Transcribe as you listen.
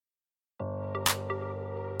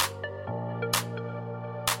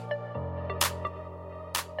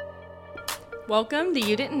Welcome to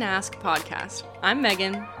You Didn't Ask podcast. I'm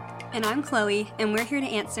Megan. And I'm Chloe, and we're here to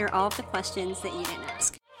answer all of the questions that you didn't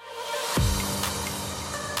ask.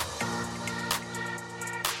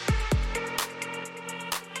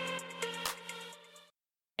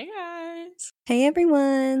 Hey guys. Hey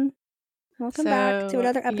everyone. Welcome back to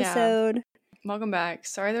another episode. Yeah, welcome back.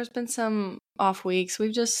 Sorry there's been some off weeks.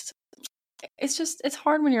 It's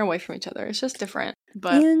hard when you're away from each other. It's just different.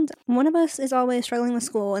 And one of us is always struggling with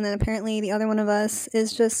school, and then apparently the other one of us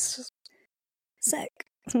is just sick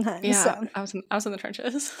sometimes. Yeah, so. I was in the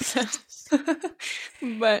trenches.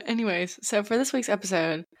 But anyways, so for this week's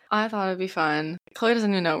episode, I thought it'd be fun. Chloe doesn't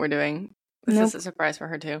even know what we're doing. This is a surprise for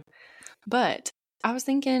her too. But I was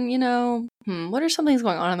thinking, what are some things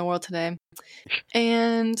going on in the world today?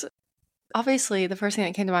 And obviously, the first thing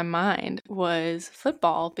that came to my mind was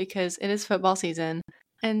football because it is football season.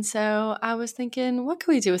 And so I was thinking, what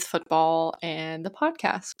can we do with football and the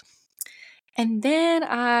podcast? And then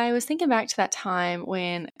I was thinking back to that time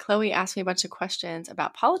when Chloe asked me a bunch of questions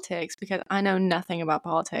about politics because I know nothing about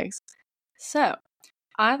politics. So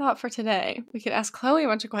I thought for today, we could ask Chloe a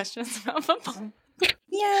bunch of questions about football.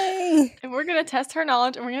 Yay! And we're going to test her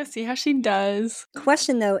knowledge and we're going to see how she does.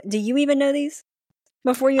 Question though, do you even know these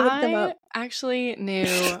before you look them up? I actually knew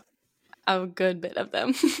a good bit of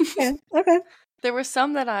them. Yeah, okay. There were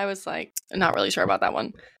some that I was like, not really sure about that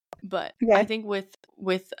one. But I think with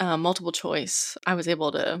multiple choice, I was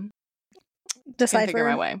able to decipher, figure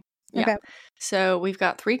my way. Yeah. Okay. So we've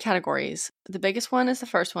got 3 categories. The biggest one is the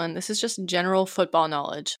first one. This is just general football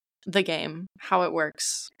knowledge. The game, how it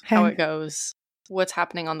works, how it goes, what's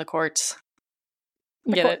happening on the courts.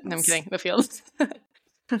 Get it? No, I'm kidding. The field.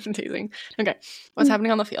 I'm teasing. Okay. What's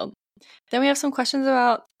happening on the field? Then we have some questions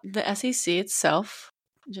about the SEC itself.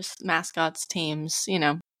 Just mascots, teams,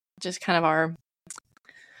 just kind of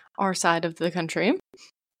our side of the country.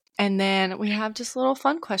 And then we have just little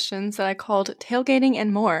fun questions that I called tailgating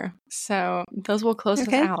and more. So those will close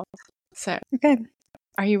us out. So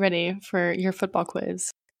are you ready for your football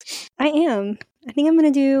quiz? I am. I think I'm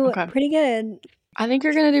going to do pretty good. I think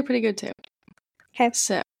you're going to do pretty good too. Okay.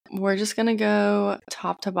 So we're just going to go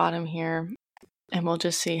top to bottom here and we'll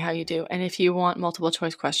just see how you do. And if you want multiple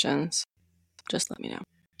choice questions, just let me know.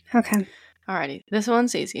 Okay. Alrighty. This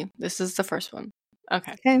one's easy. This is the first one.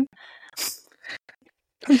 Okay.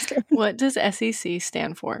 What does SEC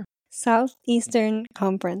stand for? Southeastern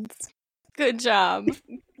Conference. Good job.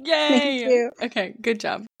 Yay. Thank you. Okay, good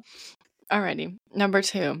job. Alrighty. Number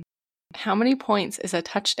 2. How many points is a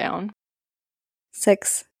touchdown?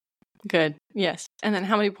 6. Good. Yes. And then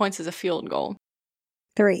how many points is a field goal?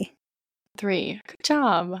 3. 3. Good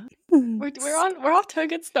job. We're off to a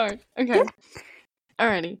good start. Okay.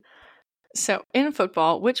 Alrighty. So, in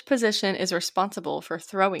football, which position is responsible for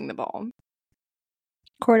throwing the ball?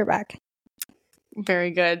 Quarterback. Very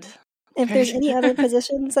good. If there's any other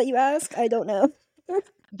positions that you ask, I don't know.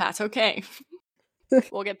 That's okay.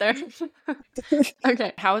 We'll get there.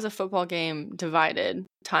 Okay. How is a football game divided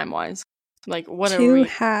time-wise? Like, what are we? 2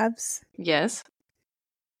 halves. Yes.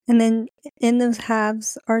 And then in those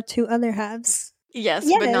halves are 2 other halves. Yes,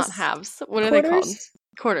 but not halves. What are they called?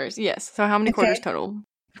 Quarters, yes. So how many quarters total?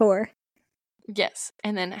 4. Yes.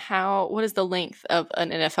 And then what is the length of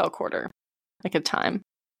an NFL quarter? Like a time?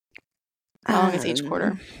 How long is each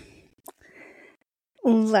quarter?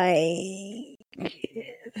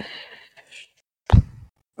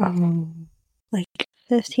 Like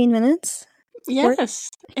 15 minutes? Yes.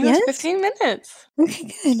 It was 15 minutes.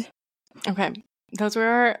 Okay, good. Okay. Those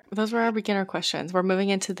were our beginner questions. We're moving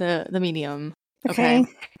into the medium. Okay.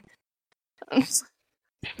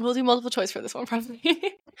 We'll do multiple choice for this one, probably.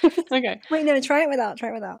 Okay. Wait, no, try it without.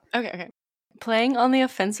 Okay. Playing on the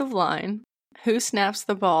offensive line, who snaps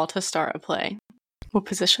the ball to start a play? What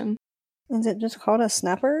position? Is it just called a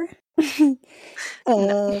snapper?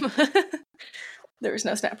 No. There was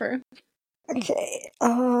no snapper. Okay.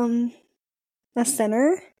 A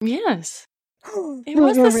center? Yes. It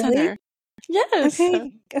was the center. Yes.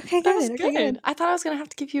 Okay, good. That was good. I thought I was going to have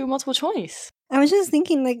to give you a multiple choice. I was just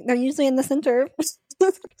thinking, they're usually in the center.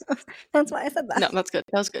 That's why I said that. No, that's good.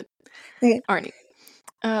 That was good. Okay. Alrighty.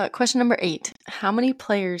 Question number 8. How many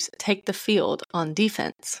players take the field on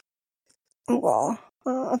defense? Well,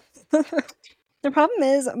 the problem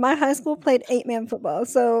is my high school played 8-man football,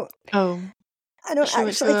 so I don't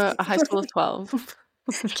actually... went to a high school of 12.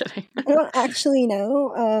 I'm kidding. I don't actually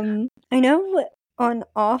know. I know on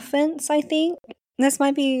offense, I think, this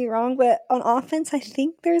might be wrong, but on offense, I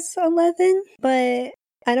think there's 11, but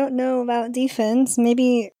I don't know about defense.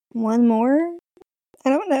 Maybe one more? I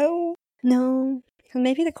don't know. No.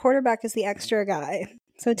 Maybe the quarterback is the extra guy.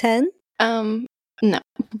 So 10? No.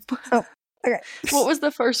 Oh. Okay. What was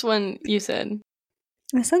the first one you said?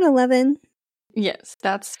 I said 11. Yes,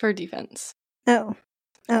 that's for defense. Oh.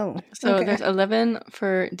 So okay. there's 11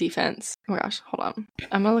 for defense. Oh my gosh, hold on.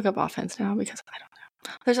 I'm going to look up offense now because I don't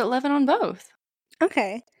know. There's 11 on both.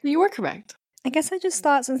 Okay. You were correct. I guess I just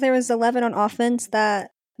thought since there was 11 on offense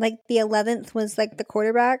that, like, the 11th was, like, the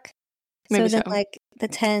quarterback. Maybe so then, so. like, the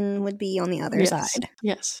 10 would be on the other side.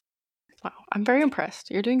 Yes. Wow. I'm very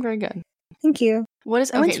impressed. You're doing very good. Thank you. What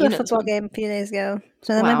is? I went to a football game a few days ago,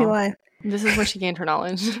 so that might be why. This is where she gained her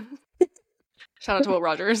knowledge. Shout out to Will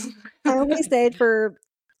Rogers. I only stayed for,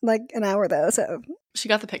 like, an hour, though, so. She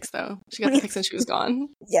got the picks, though. She got the picks and she was gone.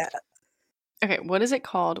 Yeah. Okay, what is it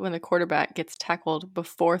called when the quarterback gets tackled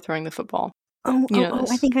before throwing the football? Oh,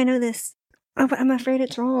 I think I know this. Oh, but I'm afraid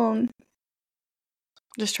it's wrong.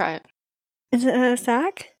 Just try it. Is it a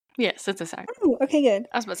sack? Yes, it's a sack. Oh, okay, good.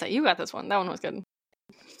 I was about to say, you got this one. That one was good.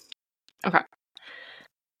 Okay.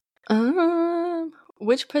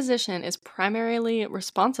 Which position is primarily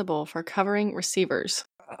responsible for covering receivers?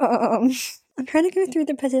 I'm trying to go through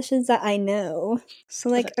the positions that I know. So,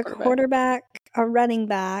 like, a quarterback, a running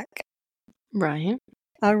back. Right.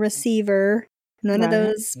 A receiver. None of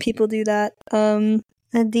those people do that. A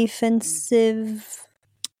defensive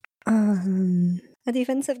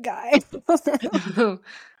guy.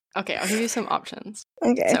 Okay, I'll give you some options.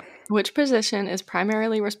 Okay. So, which position is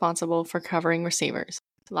primarily responsible for covering receivers?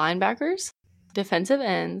 Linebackers, defensive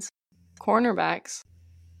ends, cornerbacks,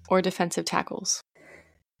 or defensive tackles?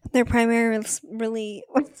 They're primarily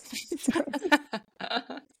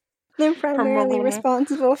They're primarily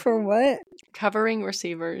responsible for what? Covering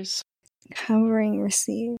receivers. Covering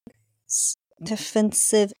receivers.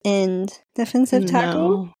 Defensive end. Defensive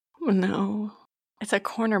tackle? No. It's a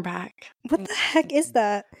cornerback. What the heck is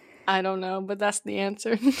that? I don't know, but that's the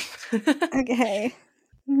answer. Okay.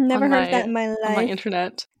 Never heard of that in my life. On my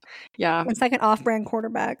internet. Yeah. It's like an off-brand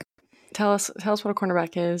quarterback. Tell us what a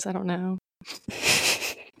cornerback is. I don't know.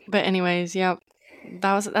 But anyways, yeah.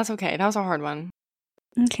 That's okay. That was a hard one.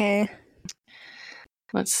 Okay.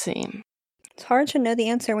 Let's see. It's hard to know the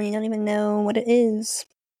answer when you don't even know what it is.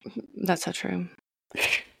 That's so true.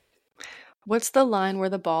 What's the line where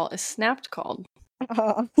the ball is snapped called?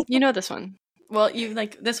 You know this one. Well,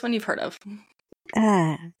 this one you've heard of.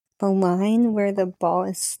 The line where the ball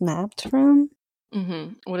is snapped from?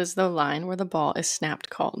 Mm-hmm. What is the line where the ball is snapped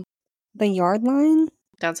called? The yard line?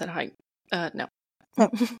 Downside height. No. Oh.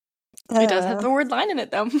 It does have the word line in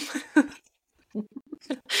it, though.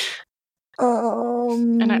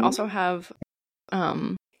 And I also have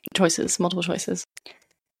multiple choices.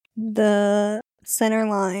 The center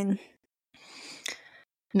line.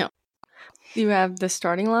 No. You have the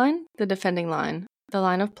starting line, the defending line, the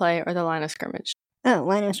line of play, or the line of scrimmage. Oh,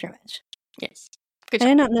 line of scrimmage. Yes. Good job. I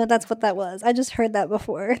did not know that's what that was. I just heard that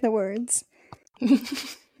before, the words.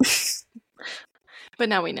 But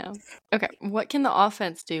now we know. Okay, what can the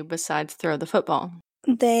offense do besides throw the football?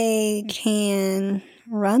 They can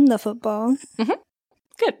run the football. Mm-hmm.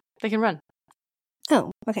 Good. They can run.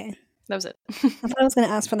 Oh, okay. That was it. I thought I was going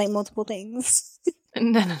to ask for, like, multiple things.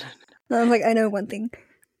 No. I was like, I know one thing.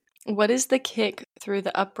 What is the kick through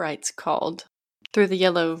the uprights called? Through the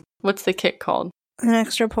yellow, what's the kick called? An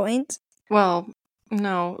extra point? Well,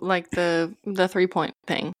 no, like the 3-point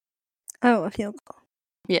thing. Oh, a field goal.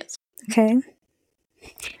 Yes. Okay.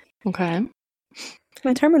 Okay.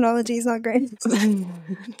 My terminology is not great. It's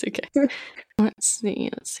okay. Let's see.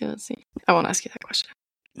 I won't ask you that question.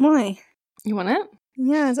 Why? You want it?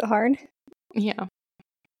 Yeah, is it hard? Yeah.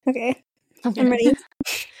 Okay. I'm ready.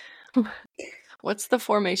 What's the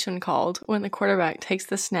formation called when the quarterback takes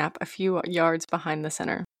the snap a few yards behind the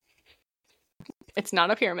center? It's not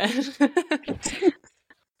a pyramid.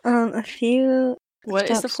 A few. What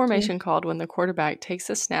is the formation called when the quarterback takes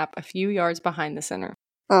the snap a few yards behind the center?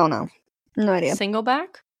 Oh, no. No idea. Single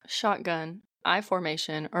back, shotgun, I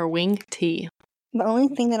formation, or wing T? The only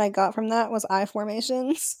thing that I got from that was I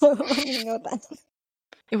formation, so I'm going to go with that.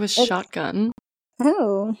 It was shotgun.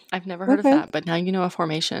 Oh. I've never heard of that, but now you know a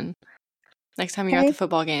formation. Next time you're at the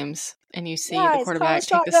football games and you see the quarterback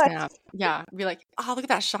take the snap, be like, oh, look at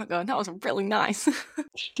that shotgun. That was really nice.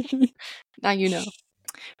 Now you know.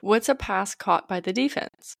 What's a pass caught by the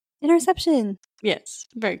defense? Interception. Yes,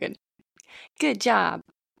 very good. Good job.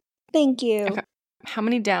 Thank you. Okay. How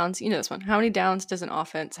many downs, you know this one, how many downs does an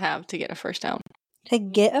offense have to get a first down? To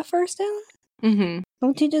get a first down? Mm-hmm.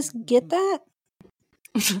 Don't you just get that?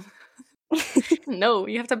 No,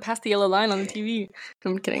 you have to pass the yellow line on the TV.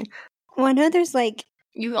 I'm kidding. Well, I know there's like...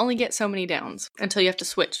 You only get so many downs until you have to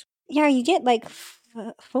switch. Yeah, you get like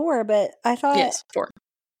 4, but I thought... Yes, 4.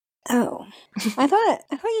 Oh. I thought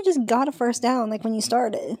you just got a first down like when you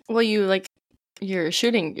started. Well, you like You're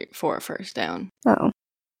shooting for a first down. Oh.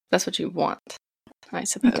 That's what you want, I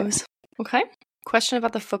suppose. Okay. Question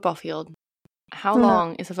about the football field. How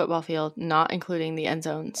long is a football field, not including the end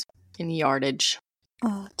zones, in yardage?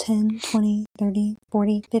 10, 20, 30,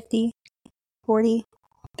 40, 50, 40,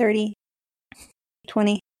 30,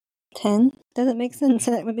 20, 10. Doesn't make sense.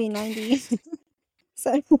 So that would be 90.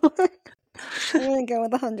 So I'm going to go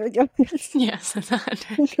with 100 yards. Yes, it's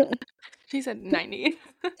 100. She said 90.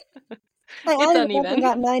 I It's uneven.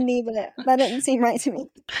 got 90, but that didn't seem right to me.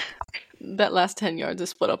 That last 10 yards is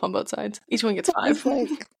split up on both sides. Each one gets 5. Like,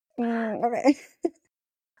 okay.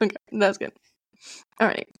 Okay, that's good. All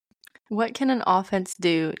right. What can an offense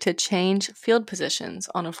do to change field positions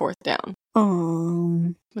on a fourth down?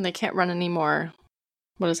 When they can't run anymore,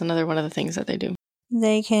 what is another one of the things that they do?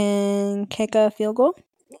 They can kick a field goal.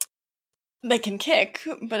 They can kick,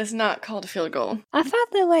 but it's not called a field goal. I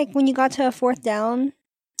thought that, like, when you got to a fourth down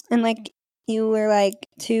and, like, you were, like,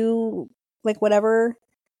 two, like, whatever.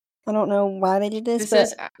 I don't know why they did this,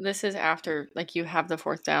 This is after, like, you have the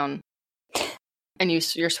fourth down and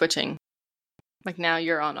you're switching. Like, now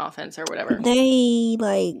you're on offense or whatever. They,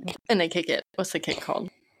 like... And they kick it. What's the kick called?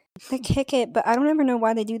 They kick it, but I don't ever know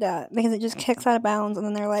why they do that. Because it just kicks out of bounds, and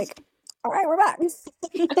then they're like, all right, we're back.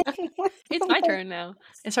 It's my turn now.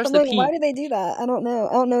 It starts I'm with like, P. why do they do that? I don't know.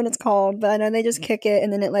 I don't know what it's called, but I know they just kick it,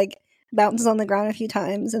 and then it, like, bounces on the ground a few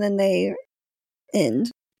times, and then they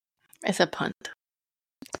end. It's a punt.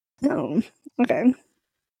 Oh, okay.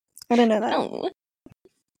 I didn't know that. Oh.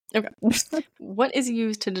 Okay. What is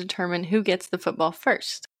used to determine who gets the football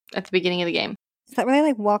first at the beginning of the game? Is that where they,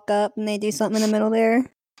 like, walk up and they do something in the middle there?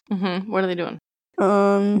 Mm-hmm. What are they doing?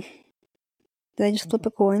 Do they just flip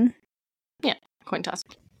a coin? Yeah, coin toss.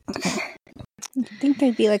 Okay. I think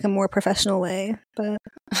there'd be, like, a more professional way, but...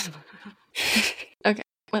 Okay,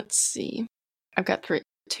 let's see. I've got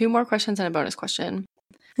 2 more questions and a bonus question.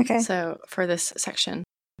 Okay. So, for this section.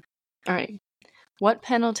 All right. What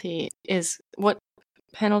penalty is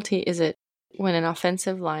it when an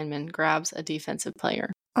offensive lineman grabs a defensive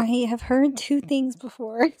player? I have heard 2 things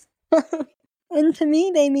before. And to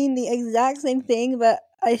me, they mean the exact same thing, but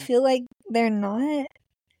I feel like they're not.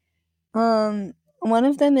 One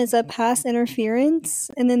of them is a pass interference,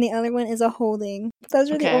 and then the other one is a holding. Those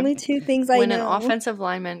are the only 2 things I know. When an offensive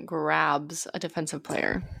lineman grabs a defensive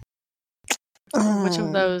player, which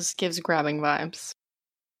of those gives grabbing vibes?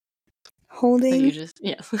 Holding. So you just,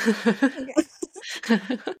 yes.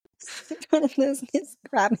 One of those is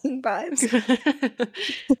grabbing vibes.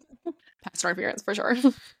 Pass interference for sure.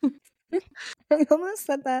 I almost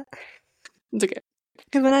said that. It's okay.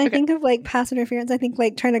 Because when I think of, like, pass interference, I think,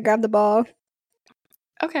 like, trying to grab the ball.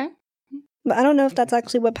 Okay. But I don't know if that's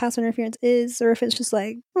actually what pass interference is, or if it's just,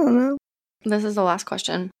 like, I don't know. This is the last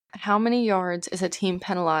question. How many yards is a team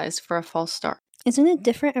penalized for a false start? Isn't it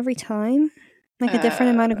different every time? Like, a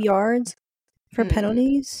different amount of yards for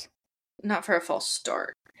penalties? Not for a false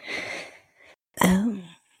start. Oh.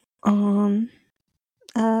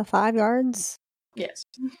 5 yards? Yes.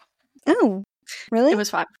 Oh, really? It was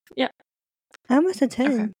 5. Yeah. I almost said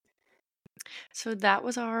 10. Okay. So that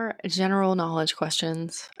was our general knowledge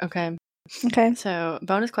questions. Okay. Okay. So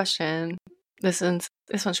bonus question. This one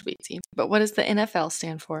should be easy. But what does the NFL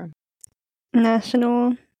stand for?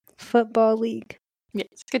 National Football League. Yes.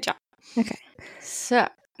 Good job. Okay. So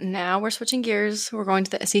now we're switching gears. We're going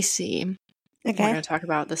to the SEC. Okay. We're going to talk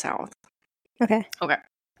about the South. Okay. Okay.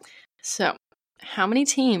 So how many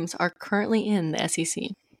teams are currently in the SEC?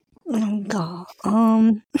 Oh, God.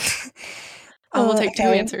 I will take 2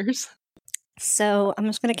 answers. So I'm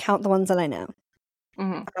just going to count the ones that I know.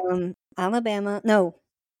 Mm-hmm. Alabama. No.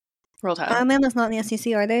 Roll Tide. Alabama's not in the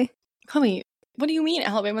SEC, are they? Chloe, what do you mean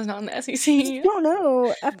Alabama's not in the SEC? I don't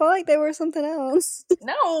know. I felt like they were something else.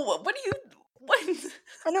 No. What?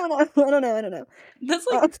 I don't know. That's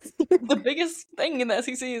like the biggest thing in the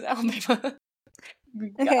SEC is Alabama.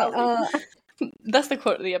 Okay. That's the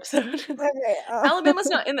quote of the episode. Okay. Alabama's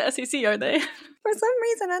not in the SEC, are they? For some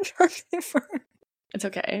reason, I thought they were. It's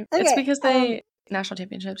okay. It's because they national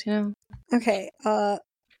championships, you know. Okay.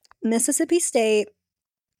 Mississippi State,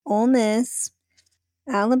 Ole Miss,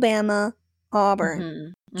 Alabama,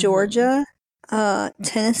 Auburn, Georgia,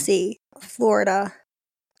 Tennessee, Florida.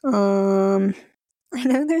 I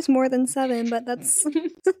know there's more than 7, but that's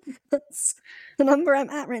that's the number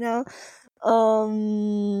I'm at right now.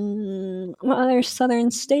 What other southern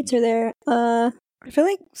states are there? I feel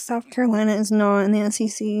like South Carolina is not in the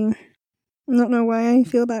SEC. I don't know why I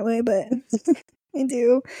feel that way, but I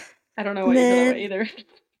do. I don't know why you feel that way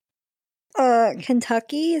either.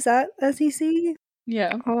 Kentucky, is that SEC?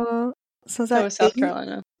 Yeah. So is that South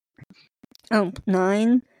Carolina. Oh,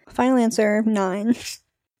 9. Final answer 9.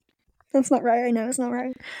 That's not right. I know it's not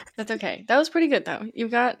right. That's okay. That was pretty good though. You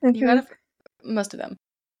got most of them,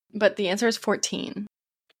 but the answer is 14.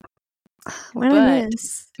 What did I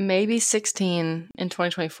miss? Maybe 16 in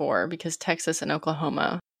 2024 because Texas and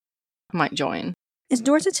Oklahoma might join. Is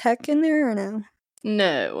Georgia Tech in there or no?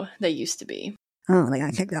 No, they used to be. Oh, they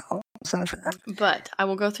got kicked out. Sorry for that. But I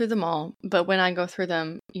will go through them all. But when I go through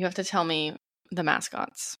them, you have to tell me the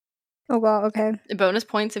mascots. Oh, wow. Okay. Bonus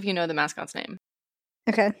points if you know the mascot's name.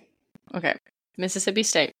 Okay. Okay. Mississippi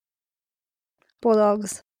State.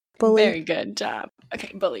 Bulldogs. Bully. Very good job.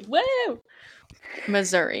 Okay, Bully. Woo!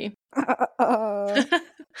 Missouri.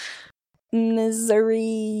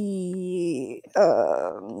 Missouri.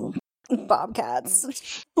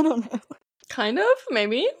 Bobcats. I don't know. Kind of,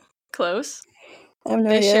 maybe. Close. I have no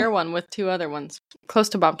They idea. share one with 2 other ones. Close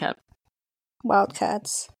to Bobcat.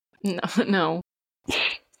 Wildcats. No.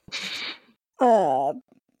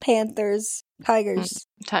 Panthers. Tigers.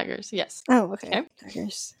 Tigers, yes. Oh, okay. Okay.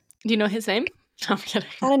 Tigers. Do you know his name? No, I'm kidding.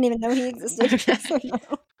 I didn't even know he existed. Okay. So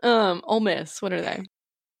no. Ole Miss, what are they?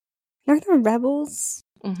 Northern Rebels.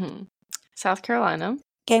 Mm-hmm. South Carolina.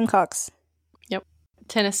 Gamecocks. Yep.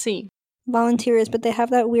 Tennessee. Volunteers, but they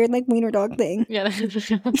have that weird, like, wiener dog thing. Yeah,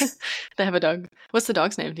 they have a dog. What's the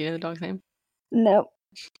dog's name? Do you know the dog's name? No.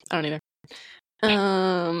 I don't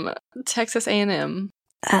either. Texas A&M.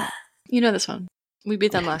 You know this one. We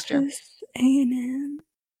beat them last year. A&M.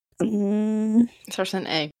 It starts with an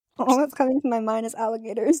A. All that's coming to my mind is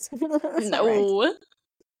alligators. That's not right. No.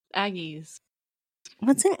 Aggies.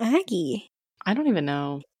 What's an Aggie? I don't even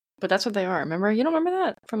know. But that's what they are. Remember? You don't remember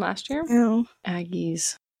that from last year? No.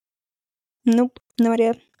 Aggies. Nope. No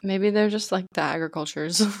idea. Maybe they're just like the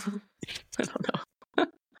agricultures. I don't know.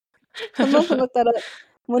 I'm about to look that up.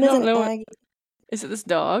 What is an Aggie? Is it this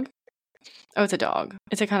dog? Oh, it's a dog.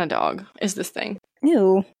 It's a kind of dog. Is this thing.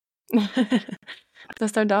 Ew.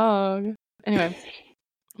 That's their dog. Anyway.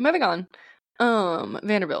 Moving on.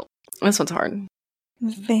 Vanderbilt. This one's hard.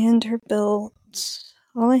 Vanderbilt.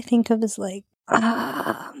 All I think of is like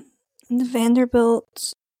the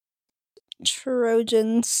Vanderbilt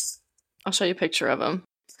Trojans. I'll show you a picture of them.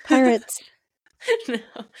 Pirates. No.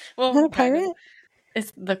 Well, Is that a pirate?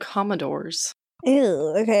 It's the Commodores.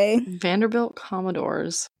 Ew, okay. Vanderbilt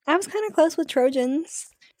Commodores. I was kind of close with Trojans.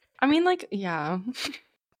 I mean, like, yeah.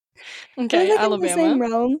 They're, Okay, like, in Alabama. the same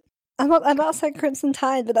realm. I about said Crimson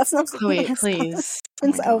Tide, but that's not Chloe, what please.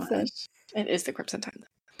 It's my Elfin. gosh. It is the Crimson Tide.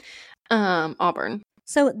 Auburn.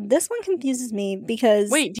 So this one confuses me because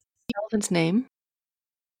Wait, do you know the elephant's name?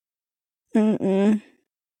 Mm-mm.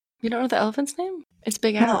 You don't know the elephant's name? It's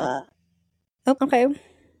Big Al. Oh, okay.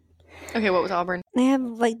 Okay, what was Auburn? They have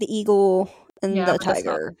like the eagle and Yeah, the but that's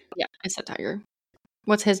not- tiger. Yeah, it's a tiger.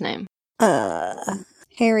 What's his name?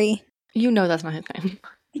 Harry. You know that's not his name.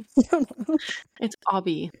 I don't know. It's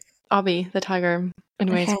Obby. Obby, the tiger.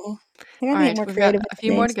 Anyways. Okay. I All gotta right, be more we've got creative. a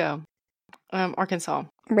few more to go. Arkansas.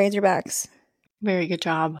 Razorbacks. Very good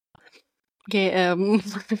job. Okay,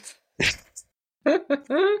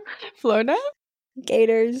 Florida?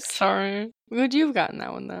 Gators. Sorry. Would you have gotten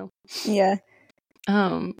that one though? Yeah.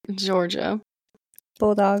 Georgia.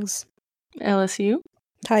 Bulldogs. LSU.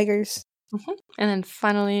 Tigers. And then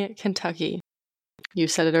finally Kentucky. You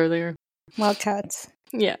said it earlier. Wildcats.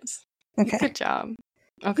 Yes. Okay. Good job.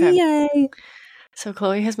 Okay. Yay. So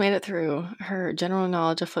Chloe has made it through her general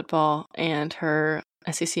knowledge of football and her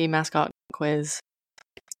SEC mascot quiz.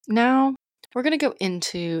 Now we're going to go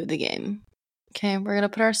into the game. Okay, we're going to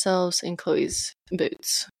put ourselves in Chloe's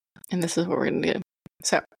boots. And this is what we're going to do.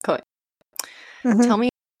 So, Chloe, tell me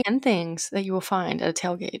 10 things that you will find at a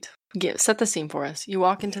tailgate. Set the scene for us. You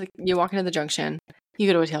walk into the junction. You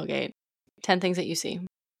go to a tailgate. 10 things that you see.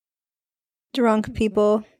 Drunk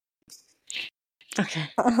people. Okay.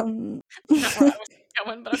 Not where I was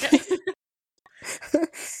going, but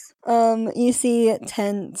okay. You see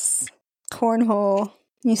tents, cornhole.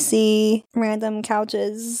 You see random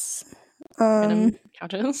couches. Random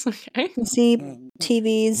couches. Okay. You see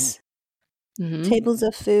TVs, tables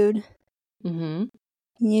of food. Mm-hmm.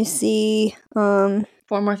 You see 4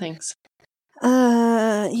 more things.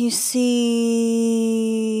 you see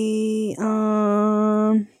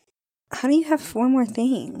how do you have 4 more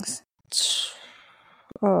things?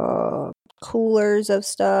 Coolers of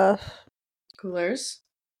stuff. Coolers.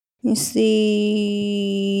 You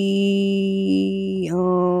see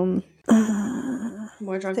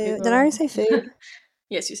More drunk food. people. Did I already say food?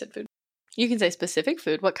 Yes, you said food. You can say specific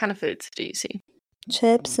food. What kind of foods do you see?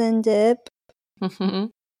 Chips and dip. Mm-hmm.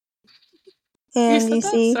 And you that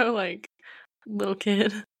see so like little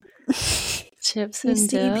kid. Chips you and see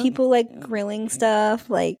dip. people like grilling stuff,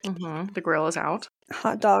 like The grill is out.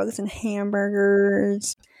 hot dogs and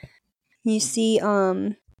hamburgers. You see,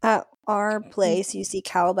 at our place, you see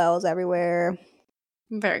cowbells everywhere.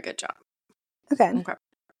 Very good job. Okay.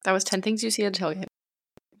 That was 10 things you see at a tailgate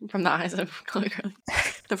from the eyes of Chloe Curley.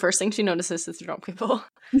 The first thing she notices is the drunk people.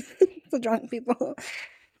 The drunk people.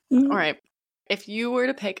 All right. If you were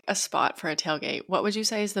to pick a spot for a tailgate, what would you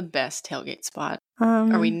say is the best tailgate spot?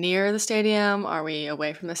 Are we near the stadium? Are we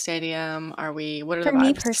away from the stadium? What are the vibes? For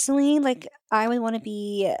me personally, like, I would want to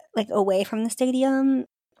be, like, away from the stadium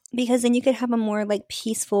because then you could have a more, like,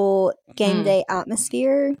 peaceful game day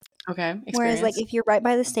atmosphere. Okay. Experience. Whereas, like, if you're right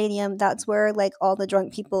by the stadium, that's where, like, all the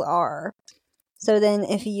drunk people are. So then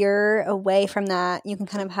if you're away from that, you can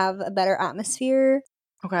kind of have a better atmosphere.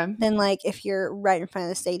 Okay. Than, like, if you're right in front of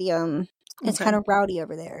the stadium. It's kind of rowdy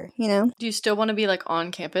over there, you know? Do you still want to be, like, on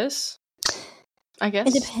campus? I guess.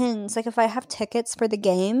 It depends. Like, if I have tickets for the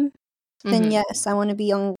game, then yes, I want to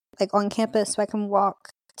be on campus so I can walk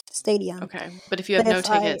to the stadium. Okay. But if you have no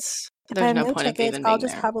tickets, there's no point of even being there. I'll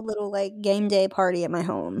just have a little, like, game day party at my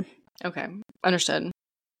home. Okay. Understood.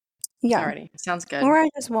 Yeah. Alrighty. Sounds good. Or I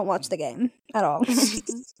just won't watch the game at all.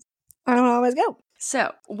 I don't always go.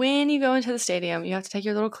 So, when you go into the stadium, you have to take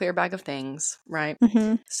your little clear bag of things, right?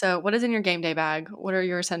 So, what is in your game day bag? What are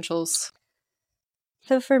your essentials?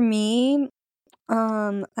 So, for me,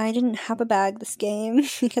 I didn't have a bag this game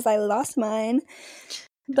because I lost mine.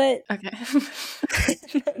 But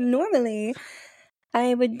normally,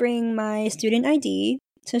 I would bring my student ID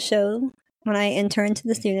to show when I enter into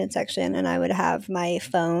the student section, and I would have my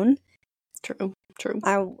phone. True.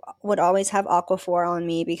 I would always have Aquaphor on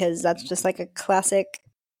me because that's just like a classic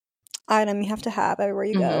item you have to have everywhere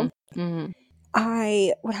you go.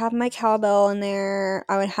 I would have my cowbell in there.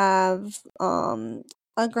 I would have a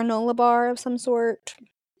granola bar of some sort.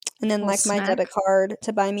 And then like my debit card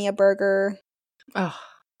to buy me a burger. Oh.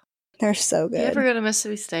 They're so good. If you ever go to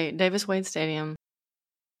Mississippi State, Davis Wade Stadium,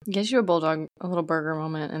 get you a little burger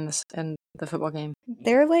moment in the football game.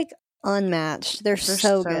 They're like unmatched. They're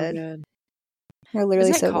so good. They're literally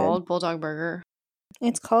Isn't it so called good. Bulldog Burger?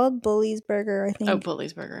 It's called Bully's Burger, I think. Oh,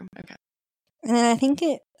 Bully's Burger. Okay. And then I think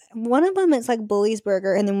one of them it's like Bully's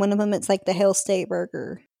Burger, and then one of them it's like the Hill State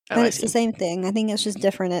Burger. But it's the same thing. I think it's just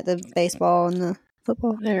different at the baseball and the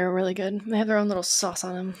football. They're really good. They have their own little sauce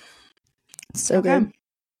on them. So good.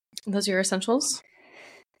 Those are your essentials?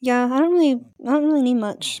 Yeah, I don't really need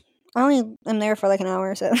much. I only am there for like an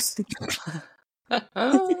hour or so.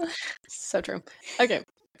 So true. Okay.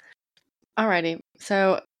 Alrighty.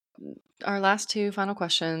 So our last two final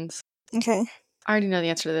questions. Okay. I already know the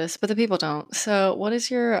answer to this, but the people don't. So what is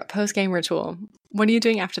your post-game ritual? What are you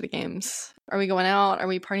doing after the games? Are we going out? Are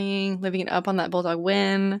we partying, living it up on that Bulldog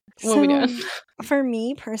win? What are we doing? For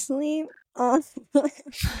me personally, I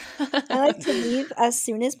like to leave as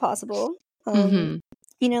soon as possible. You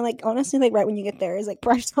know, like honestly, like right when you get there is like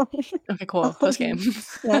prime time. Okay, cool. Post-game.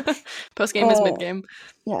 Yeah. Post-game is mid-game.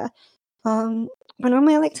 Yeah. But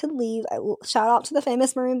normally I like to leave. Shout out to the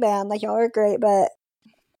Famous Maroon Band. Like, y'all are great, but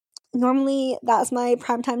normally that's my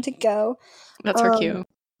prime time to go. That's her cue.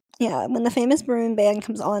 Yeah, when the Famous Maroon Band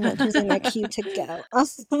comes on, that's usually my cue to go.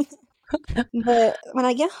 But when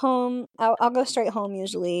I get home, I'll go straight home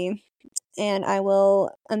usually. And I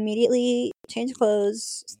will immediately change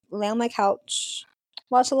clothes, lay on my couch,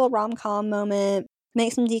 watch a little rom-com moment,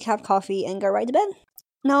 make some decaf coffee, and go right to bed.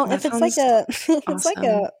 No, if it's like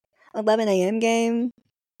a 11 a.m. game,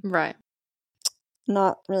 right?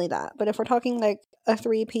 Not really that. But if we're talking like a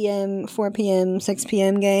 3 p.m., 4 p.m., 6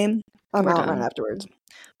 p.m. game, I'm out right afterwards.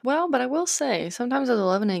 Well, but I will say sometimes those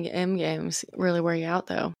 11 a.m. games really wear you out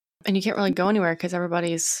though, and you can't really go anywhere because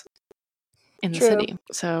everybody's in the city.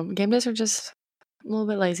 So game days are just a little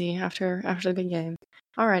bit lazy after the big game.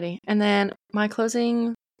 Alrighty, and then my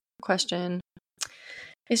closing question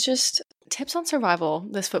is just tips on survival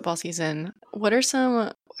this football season. What are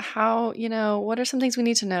some things we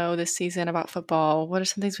need to know this season about football? What are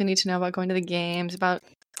some things we need to know about going to the games, about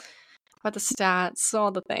the stats,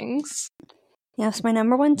 all the things? Yes, my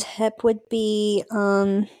number one tip would be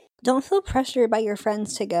don't feel pressured by your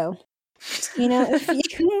friends to go. You know, if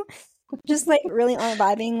you just like really aren't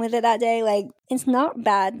vibing with it that day, like it's not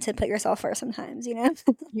bad to put yourself first sometimes, you know?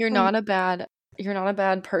 You're not a bad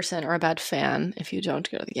person or a bad fan if you don't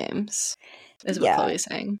go to the games, is what Chloe is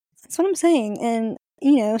saying. That's what I'm saying. And,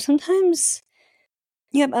 you know, sometimes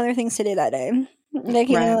you have other things to do that day. Like,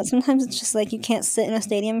 you know, sometimes it's just like you can't sit in a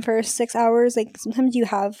stadium for 6 hours. Like, sometimes you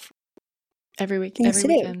have every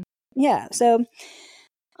weekend. Yeah. So,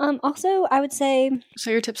 also, I would say...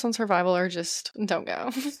 So your tips on survival are just don't go.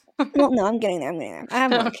 Well, no, I'm getting there. I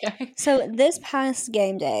have one. Okay. So this past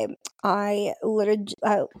game day, I literally...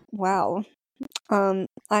 wow.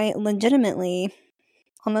 I legitimately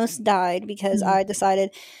almost died because I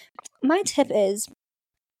decided, my tip is,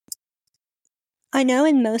 I know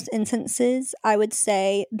in most instances I would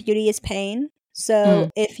say beauty is pain. So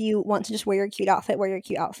if you want to just wear your cute outfit, wear your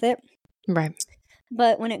cute outfit. Right.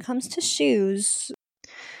 But when it comes to shoes,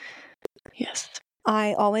 yes,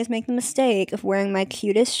 I always make the mistake of wearing my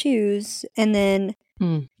cutest shoes, and then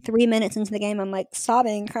 3 minutes into the game, I'm like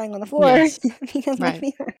sobbing, crying on the floor because my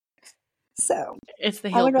feet hurt. So it's the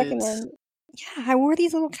heel boots. Recommend. Yeah, I wore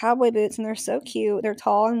these little cowboy boots, and they're so cute. They're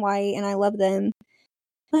tall and white, and I love them.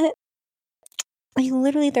 But like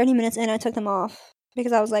literally 30 minutes in, I took them off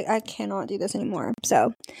because I was like, I cannot do this anymore.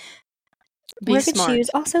 So wear good shoes.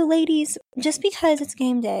 Also, ladies, just because it's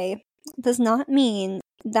game day does not mean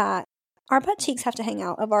that our butt cheeks have to hang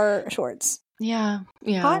out of our shorts. Yeah.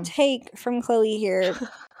 Hot take from Chloe here.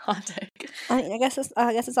 Hot take. I mean, I guess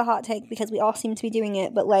it's a hot take because we all seem to be doing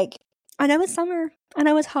it. But like, I know it's summer. I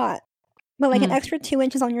know it's hot. But like an extra 2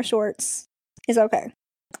 inches on your shorts is okay.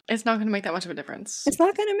 It's not going to make that much of a difference. It's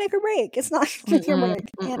not going to make or break. It's not going to make or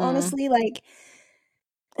break. And honestly, like,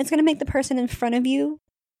 it's going to make the person in front of you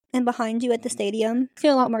and behind you at the stadium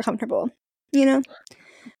feel a lot more comfortable, you know?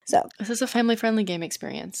 So this is a family-friendly game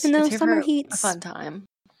experience. And those summer heats, a fun time.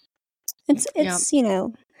 It's you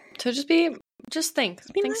know. So just think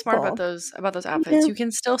smart about those outfits. You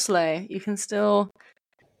can still slay. You can still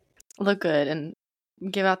look good and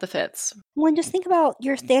give out the fits. Well, just think about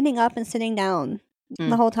you're standing up and sitting down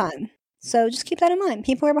the whole time. So just keep that in mind.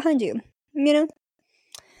 People are behind you, you know?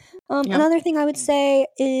 Another thing I would say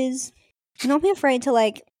is don't be afraid to,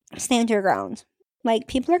 like, stand your ground. Like,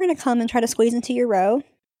 people are going to come and try to squeeze into your row.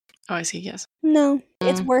 Oh, I see, yes. No,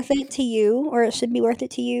 it's worth it to you, or it should be worth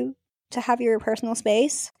it to you to have your personal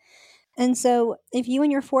space. And so if you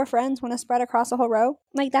and your 4 friends want to spread across the whole row,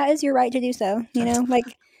 like, that is your right to do so, you know? Like,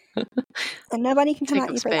 and nobody can come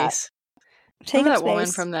at you for that. Take up space. Woman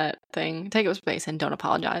from that thing. Take up space and don't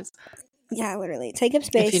apologize. Yeah, literally. Take up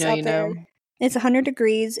space out there. It's 100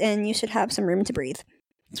 degrees and you should have some room to breathe.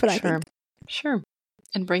 That's what I think. Sure.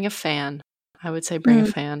 And bring a fan. I would say bring a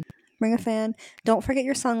fan. Bring a fan. Don't forget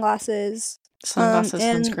your sunglasses.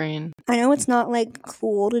 Sunscreen. I know it's not, like,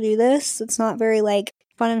 cool to do this. It's not very, like,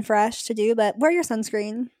 fun and fresh to do, but wear your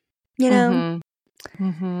sunscreen. You know?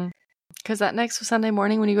 Because that next Sunday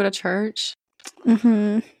morning when you go to church,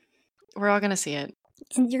 we're all going to see it.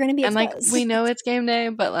 And you're going to be exposed. And, like, we know it's game day,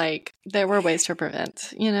 but, like, there were ways to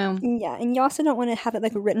prevent, you know? Yeah, and you also don't want to have it,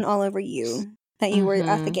 like, written all over you that you were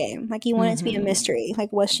at the game. Like, you want it to be a mystery.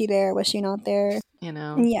 Like, was she there? Was she not there? You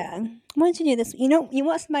know? Yeah. Why don't you do this? You know, you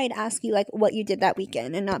want somebody to ask you, like, what you did that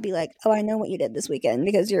weekend and not be like, oh, I know what you did this weekend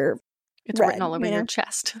because it's written all over your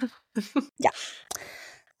chest. Yeah.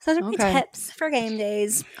 So those are my tips for game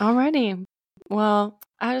days. Alrighty. Well,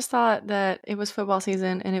 I just thought that it was football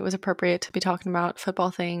season and it was appropriate to be talking about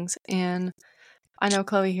football things. And I know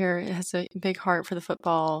Chloe here has a big heart for the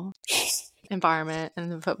football environment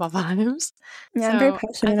and the football vibes. Yeah, I'm very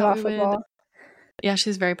passionate about football. Yeah,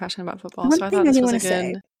 she's very passionate about football. One so I thing thought this was a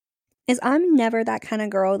good... is I'm never that kind of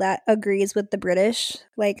girl that agrees with the British.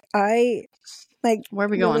 Like, where are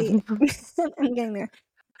we going? I'm getting there.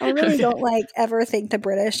 I really don't, like, ever think the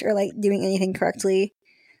British are, like, doing anything correctly.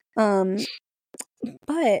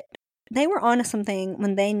 But they were onto something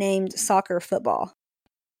when they named soccer football.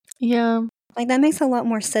 Yeah. Like, that makes a lot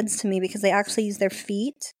more sense to me because they actually use their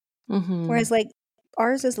feet. Whereas, like,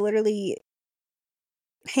 ours is literally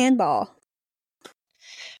handball.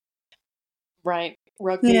 Right.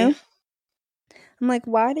 Rugby. You know? I'm like,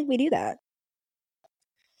 why did we do that?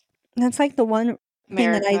 That's, like, the one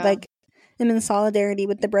thing that I, like, am in solidarity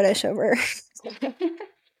with the British over.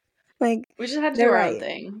 Like, we just had to do our own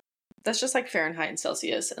thing. That's just like Fahrenheit and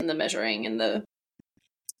Celsius and the measuring and the...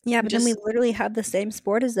 Yeah, but then we literally have the same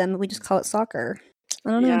sport as them, but we just call it soccer. I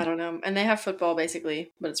don't know. Yeah, I don't know. And they have football, basically,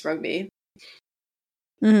 but it's rugby.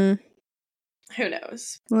 Who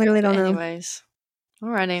knows? Literally don't know. Anyways.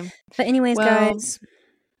 Alrighty. But anyways, guys.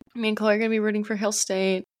 Me and Chloe are going to be rooting for Hill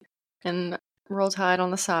State and Roll Tide on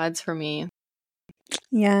the sides for me.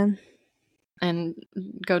 Yeah. And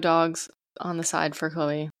Go Dogs on the side for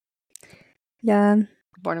Chloe. Yeah.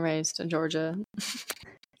 Born and raised in Georgia.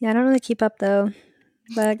 Yeah, I don't really keep up, though.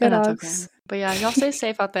 But Go Dogs. Okay. But yeah, y'all stay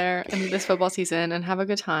safe out there in this football season and have a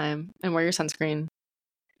good time and wear your sunscreen.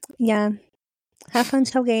 Yeah. Have fun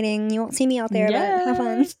tailgating. You won't see me out there, but have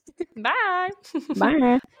fun. Bye.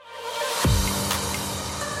 Bye.